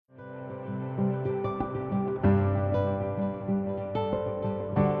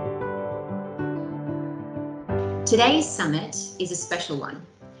Today's summit is a special one.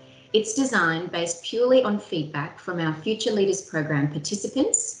 It's designed based purely on feedback from our Future Leaders Program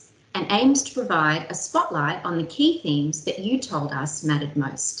participants and aims to provide a spotlight on the key themes that you told us mattered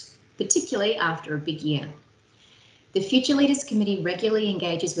most, particularly after a big year. The Future Leaders Committee regularly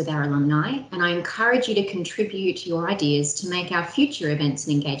engages with our alumni, and I encourage you to contribute your ideas to make our future events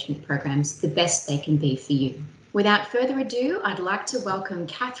and engagement programs the best they can be for you. Without further ado, I'd like to welcome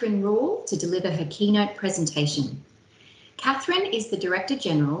Catherine Rule to deliver her keynote presentation. Catherine is the Director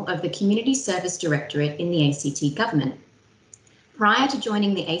General of the Community Service Directorate in the ACT Government. Prior to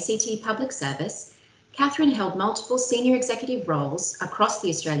joining the ACT Public Service, Catherine held multiple senior executive roles across the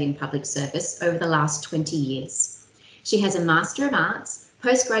Australian Public Service over the last 20 years. She has a Master of Arts,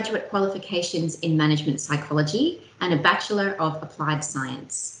 postgraduate qualifications in Management Psychology, and a Bachelor of Applied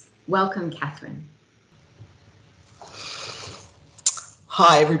Science. Welcome, Catherine.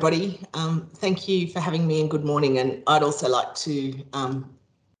 Hi, everybody. Thank you for having me and good morning. And I'd also like to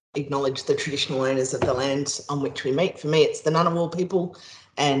acknowledge the traditional owners of the land on which we meet. For me, it's the Ngunnawal people,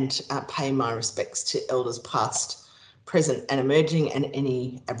 and pay my respects to elders past, present and emerging, and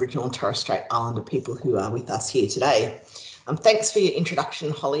any Aboriginal and Torres Strait Islander people who are with us here today. Thanks for your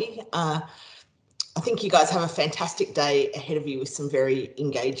introduction, Holly. I think you guys have a fantastic day ahead of you with some very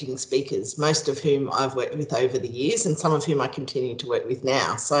engaging speakers, most of whom I've worked with over the years and some of whom I continue to work with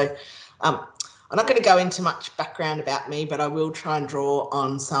now. So I'm not going to go into much background about me, but I will try and draw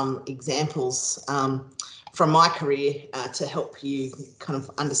on some examples from my career to help you kind of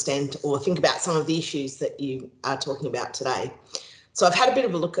understand or think about some of the issues that you are talking about today. So I've had a bit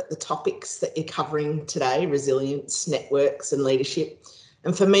of a look at the topics that you're covering today: resilience, networks and leadership.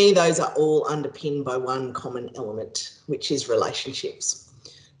 And for me, those are all underpinned by one common element, which is relationships.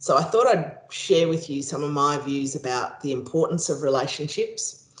 So I thought I'd share with you some of my views about the importance of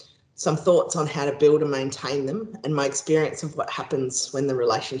relationships, some thoughts on how to build and maintain them, and my experience of what happens when the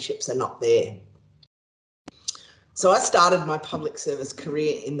relationships are not there. So I started my public service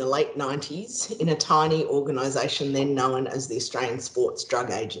career in the late 90s in a tiny organisation then known as the Australian Sports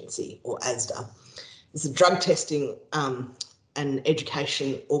Drug Agency, or ASDA. It's a drug testing an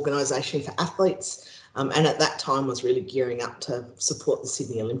education organisation for athletes, and at that time was really gearing up to support the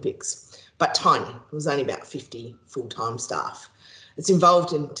Sydney Olympics, but tiny. It was only about 50 full-time staff. It's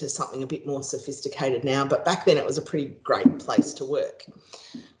evolved into something a bit more sophisticated now, but back then it was a pretty great place to work.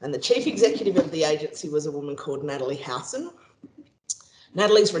 And the chief executive of the agency was a woman called Natalie Howson.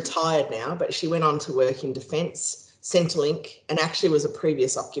 Natalie's retired now, but she went on to work in Defence, Centrelink, and actually was a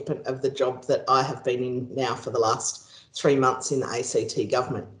previous occupant of the job that I have been in now for the last 3 months in the ACT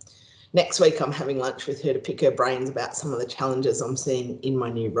government. Next week, I'm having lunch with her to pick her brains about some of the challenges I'm seeing in my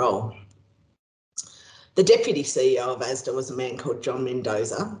new role. The deputy CEO of ASDA was a man called John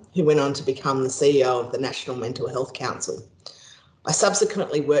Mendoza, who went on to become the CEO of the National Mental Health Council. I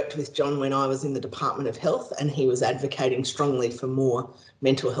subsequently worked with John when I was in the Department of Health, and he was advocating strongly for more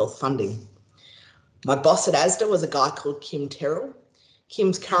mental health funding. My boss at ASDA was a guy called Kim Terrell.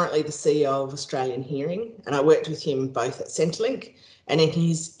 Kim's currently the CEO of Australian Hearing, and I worked with him both at Centrelink and in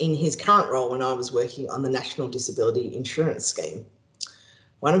his current role when I was working on the National Disability Insurance Scheme.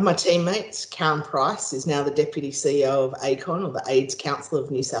 One of my teammates, Karen Price, is now the Deputy CEO of ACON, or the AIDS Council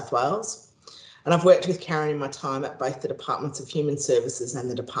of New South Wales, and I've worked with Karen in my time at both the Departments of Human Services and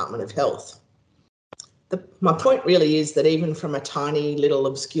the Department of Health. My point really is that even from a tiny little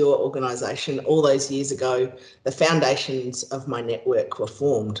obscure organisation all those years ago, the foundations of my network were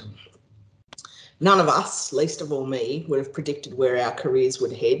formed. None of us, least of all me, would have predicted where our careers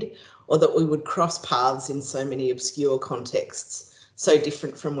would head, or that we would cross paths in so many obscure contexts, so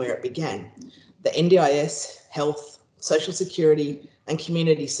different from where it began. The NDIS, health, social security and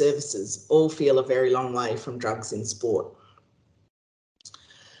community services all feel a very long way from drugs in sport.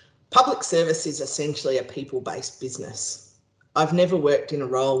 Public service is essentially a people-based business. I've never worked in a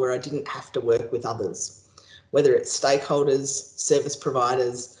role where I didn't have to work with others, whether it's stakeholders, service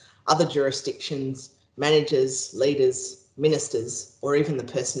providers, other jurisdictions, managers, leaders, ministers, or even the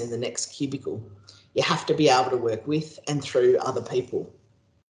person in the next cubicle. You have to be able to work with and through other people.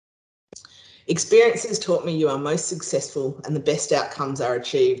 Experiences taught me you are most successful and the best outcomes are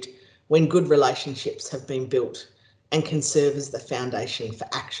achieved when good relationships have been built and can serve as the foundation for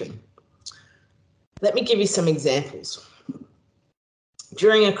action. Let me give you some examples.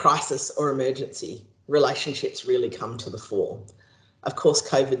 During a crisis or emergency, relationships really come to the fore. Of course,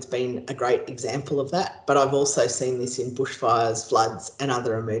 COVID's been a great example of that, but I've also seen this in bushfires, floods, and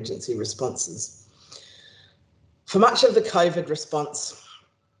other emergency responses. For much of the COVID response,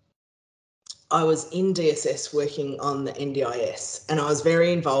 I was in DSS working on the NDIS, and I was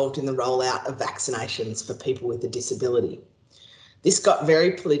very involved in the rollout of vaccinations for people with a disability. This got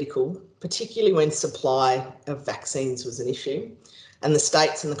very political, particularly when supply of vaccines was an issue, and the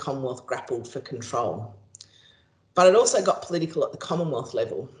states and the Commonwealth grappled for control. But it also got political at the Commonwealth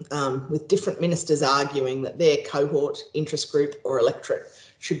level, with different ministers arguing that their cohort, interest group or electorate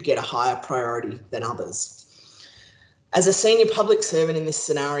should get a higher priority than others. As a senior public servant in this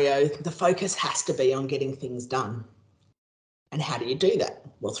scenario, the focus has to be on getting things done. And how do you do that?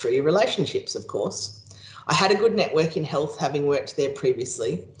 Well, through your relationships, of course. I had a good network in health, having worked there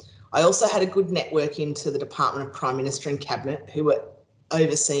previously. I also had a good network into the Department of Prime Minister and Cabinet, who were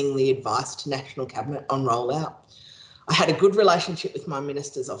overseeing the advice to National Cabinet on rollout. I had a good relationship with my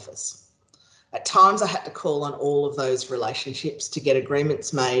minister's office. At times I had to call on all of those relationships to get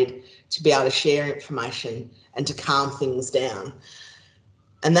agreements made, to be able to share information and to calm things down.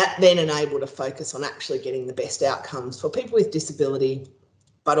 And that then enabled a focus on actually getting the best outcomes for people with disability,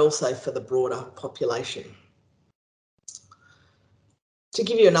 but also for the broader population. To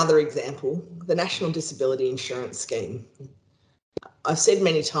give you another example, the National Disability Insurance Scheme. I've said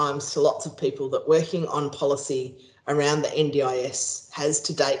many times to lots of people that working on policy around the NDIS has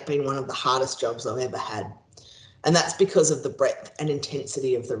to date been one of the hardest jobs I've ever had. And that's because of the breadth and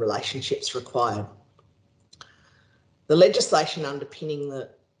intensity of the relationships required. The legislation underpinning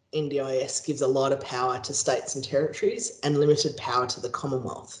the NDIS gives a lot of power to states and territories and limited power to the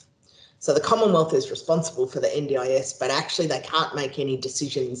Commonwealth. So the Commonwealth is responsible for the NDIS, but actually they can't make any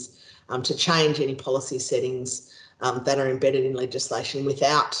decisions to change any policy settings that are embedded in legislation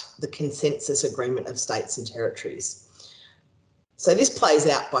without the consensus agreement of states and territories. So this plays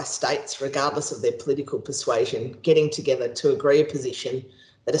out by states, regardless of their political persuasion, getting together to agree a position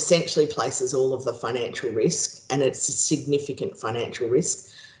that essentially places all of the financial risk, and it's a significant financial risk,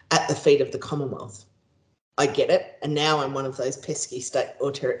 at the feet of the Commonwealth. I get it, and now I'm one of those pesky state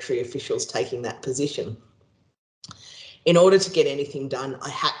or territory officials taking that position. In order to get anything done, I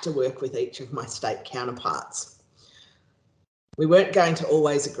had to work with each of my state counterparts. We weren't going to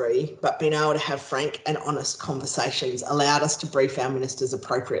always agree, but being able to have frank and honest conversations allowed us to brief our ministers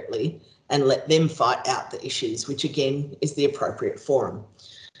appropriately and let them fight out the issues, which again is the appropriate forum.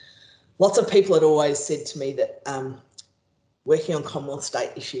 Lots of people had always said to me that working on Commonwealth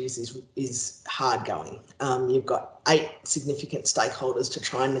state issues is hard going. You've got 8 significant stakeholders to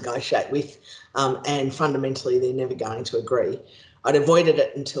try and negotiate with, and fundamentally they're never going to agree. I'd avoided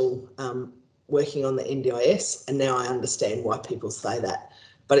it until working on the NDIS, and now I understand why people say that.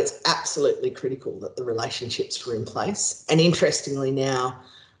 But it's absolutely critical that the relationships were in place. And interestingly now,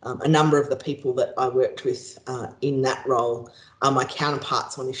 a number of the people that I worked with in that role are my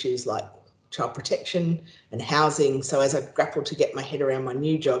counterparts on issues like child protection and housing. So as I grappled to get my head around my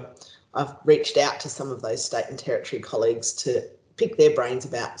new job, I've reached out to some of those state and territory colleagues to pick their brains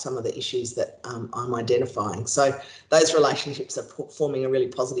about some of the issues that I'm identifying. So those relationships are forming a really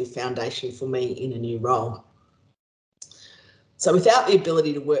positive foundation for me in a new role. So without the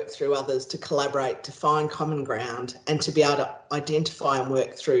ability to work through others, to collaborate, to find common ground, and to be able to identify and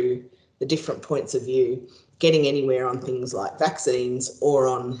work through the different points of view, getting anywhere on things like vaccines or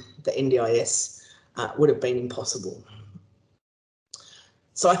on the NDIS would have been impossible.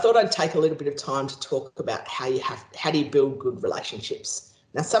 So I thought I'd take a little bit of time to talk about how do you build good relationships.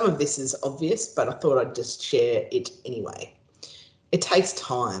 Now, some of this is obvious, but I thought I'd just share it anyway. It takes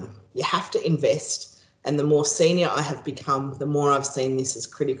time. You have to invest, and the more senior I have become, the more I've seen this as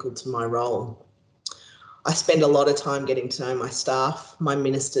critical to my role. I spend a lot of time getting to know my staff, my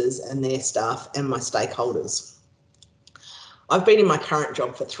ministers and their staff, and my stakeholders. I've been in my current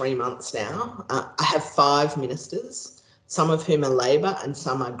job for 3 months now. I have 5 ministers, some of whom are Labor and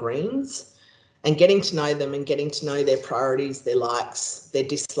some are Greens, and getting to know them and getting to know their priorities, their likes, their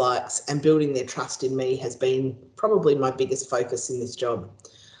dislikes, and building their trust in me has been probably my biggest focus in this job.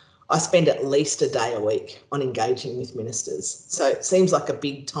 I spend at least a day a week on engaging with ministers. So it seems like a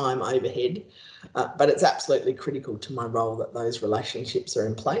big time overhead, but it's absolutely critical to my role that those relationships are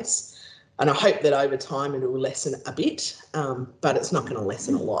in place. And I hope that over time it will lessen a bit, but it's not going to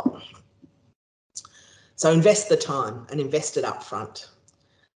lessen a lot. So invest the time and invest it up front.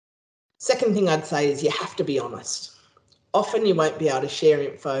 Second thing I'd say is you have to be honest. Often you won't be able to share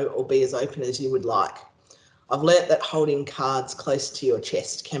info or be as open as you would like. I've learnt that holding cards close to your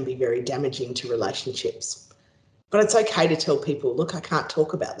chest can be very damaging to relationships. But it's okay to tell people, look, I can't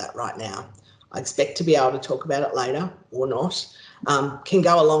talk about that right now. I expect to be able to talk about it later or not. Can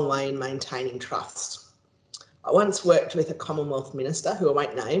go a long way in maintaining trust. I once worked with a Commonwealth minister, who I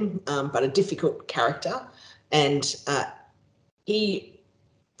won't name, but a difficult character, and he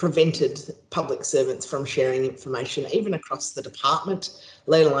prevented public servants from sharing information, even across the department,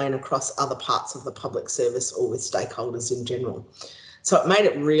 let alone across other parts of the public service or with stakeholders in general. So it made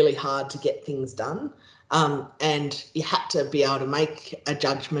it really hard to get things done, and you had to be able to make a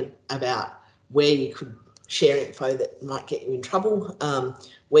judgment about where you could share info that might get you in trouble,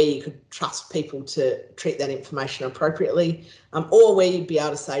 where you could trust people to treat that information appropriately, or where you'd be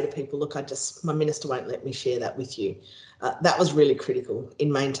able to say to people, look, my minister won't let me share that with you. That was really critical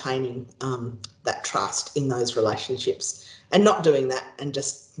in maintaining that trust in those relationships, and not doing that and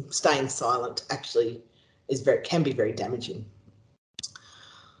just staying silent actually can be very damaging.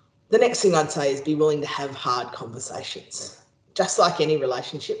 The next thing I'd say is be willing to have hard conversations. Just like any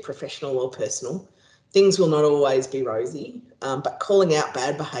relationship, professional or personal, things will not always be rosy, but calling out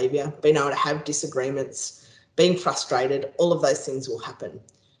bad behaviour, being able to have disagreements, being frustrated, all of those things will happen.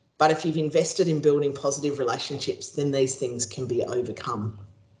 But if you've invested in building positive relationships, then these things can be overcome.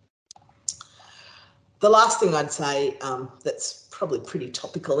 The last thing I'd say that's probably pretty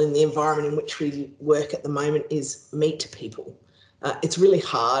topical in the environment in which we work at the moment is meet people. It's really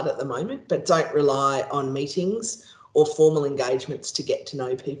hard at the moment, but don't rely on meetings or formal engagements to get to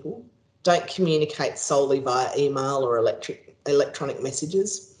know people. Don't communicate solely via email or electronic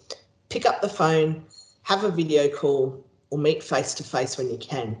messages. Pick up the phone, have a video call, or meet face-to-face when you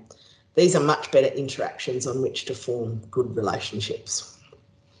can. These are much better interactions on which to form good relationships.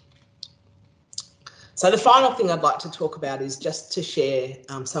 So the final thing I'd like to talk about is just to share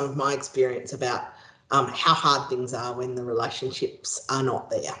some of my experience about how hard things are when the relationships are not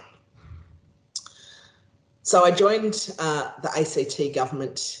there. So I joined the ACT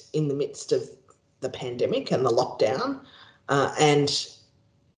government in the midst of the pandemic and the lockdown, and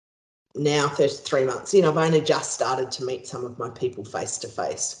now 33 months in, I've only just started to meet some of my people face to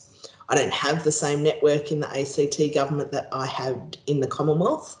face. I don't have the same network in the ACT government that I had in the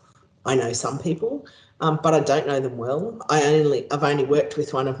Commonwealth. I know some people, but I don't know them well. I've only worked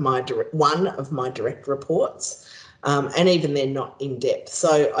with one of my direct reports, and even they're not in depth.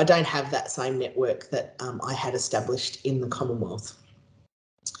 So I don't have that same network that I had established in the Commonwealth.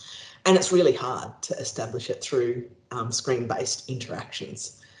 And it's really hard to establish it through screen-based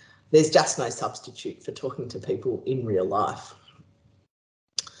interactions. There's just no substitute for talking to people in real life.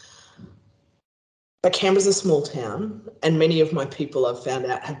 But Canberra's a small town, and many of my people I've found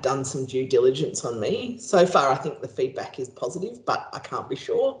out have done some due diligence on me. So far, I think the feedback is positive, but I can't be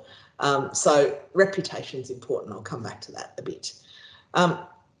sure. So reputation's important. I'll come back to that a bit. I'm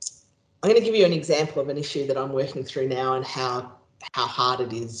going to give you an example of an issue that I'm working through now and how hard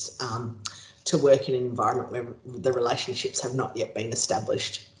it is to work in an environment where the relationships have not yet been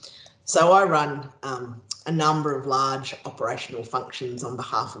established. So I run a number of large operational functions on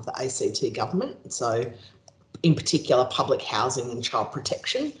behalf of the ACT government. So in particular, public housing and child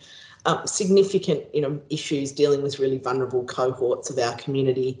protection, significant issues dealing with really vulnerable cohorts of our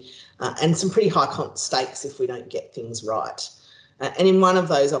community, and some pretty high stakes if we don't get things right. And in one of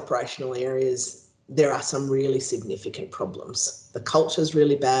those operational areas, there are some really significant problems. The culture's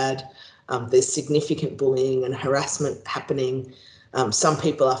really bad. There's significant bullying and harassment happening. Some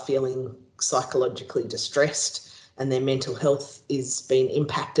people are feeling psychologically distressed and their mental health is being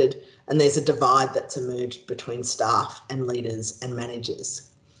impacted, and there's a divide that's emerged between staff and leaders and managers.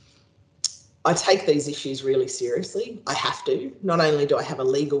 I take these issues really seriously. I have to. Not only do I have a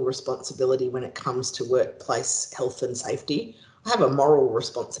legal responsibility when it comes to workplace health and safety, I have a moral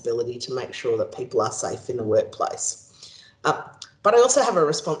responsibility to make sure that people are safe in the workplace. But I also have a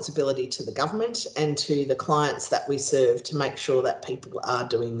responsibility to the government and to the clients that we serve to make sure that people are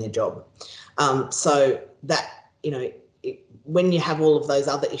doing their job. So that, when you have all of those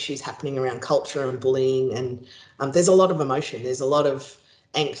other issues happening around culture and bullying, and there's a lot of emotion, there's a lot of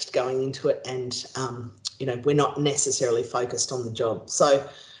angst going into it, and, we're not necessarily focused on the job. So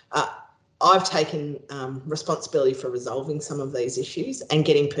I've taken responsibility for resolving some of these issues and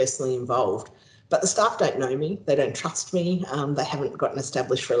getting personally involved. But the staff don't know me, they don't trust me, they haven't got an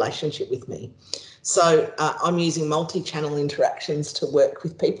established relationship with me. So I'm using multi-channel interactions to work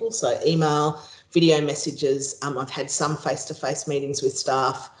with people, so email, video messages. I've had some face-to-face meetings with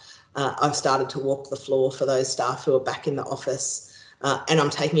staff. I've started to walk the floor for those staff who are back in the office, and I'm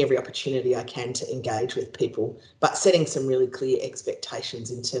taking every opportunity I can to engage with people, but setting some really clear expectations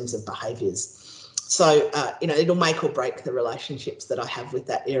in terms of behaviours. So, it'll make or break the relationships that I have with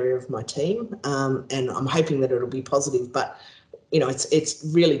that area of my team, and I'm hoping that it'll be positive, but, it's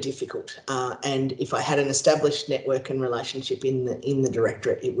really difficult. And if I had an established network and relationship in the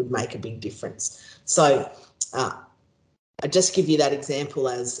directorate, it would make a big difference. So I just give you that example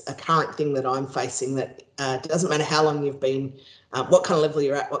as a current thing that I'm facing, that it doesn't matter how long you've been, what kind of level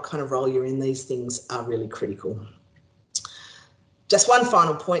you're at, what kind of role you're in, these things are really critical. Just one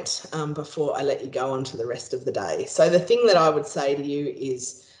final point before I let you go on to the rest of the day. So the thing that I would say to you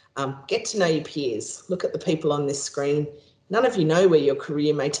is get to know your peers. Look at the people on this screen. None of you know where your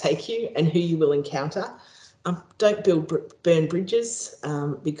career may take you and who you will encounter. Don't burn bridges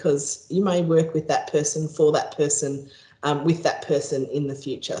because you may work with that person, for that person, with that person in the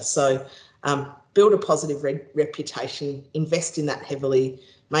future. So build a positive reputation, invest in that heavily,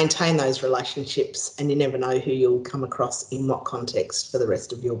 maintain those relationships, and you never know who you'll come across in what context for the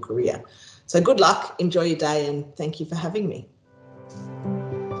rest of your career. So good luck, enjoy your day, and thank you for having me.